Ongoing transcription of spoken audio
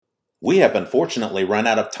We have unfortunately run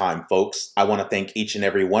out of time, folks. I want to thank each and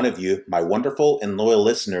every one of you, my wonderful and loyal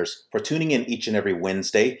listeners, for tuning in each and every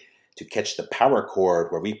Wednesday to catch the Power Chord,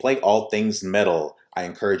 where we play all things metal. I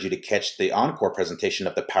encourage you to catch the encore presentation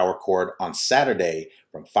of the Power Chord on Saturday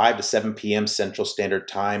from 5 to 7 p.m. Central Standard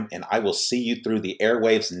Time, and I will see you through the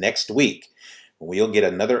airwaves next week. We'll get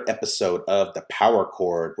another episode of the Power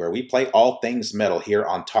Chord, where we play all things metal here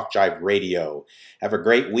on Talk Jive Radio. Have a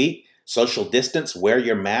great week. Social distance, wear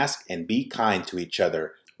your mask, and be kind to each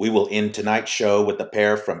other. We will end tonight's show with a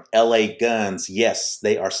pair from LA Guns. Yes,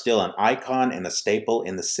 they are still an icon and a staple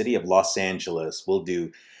in the city of Los Angeles. We'll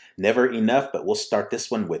do Never Enough, but we'll start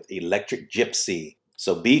this one with Electric Gypsy.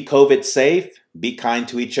 So be COVID safe, be kind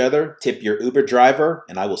to each other, tip your Uber driver,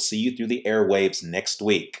 and I will see you through the airwaves next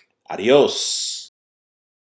week. Adios.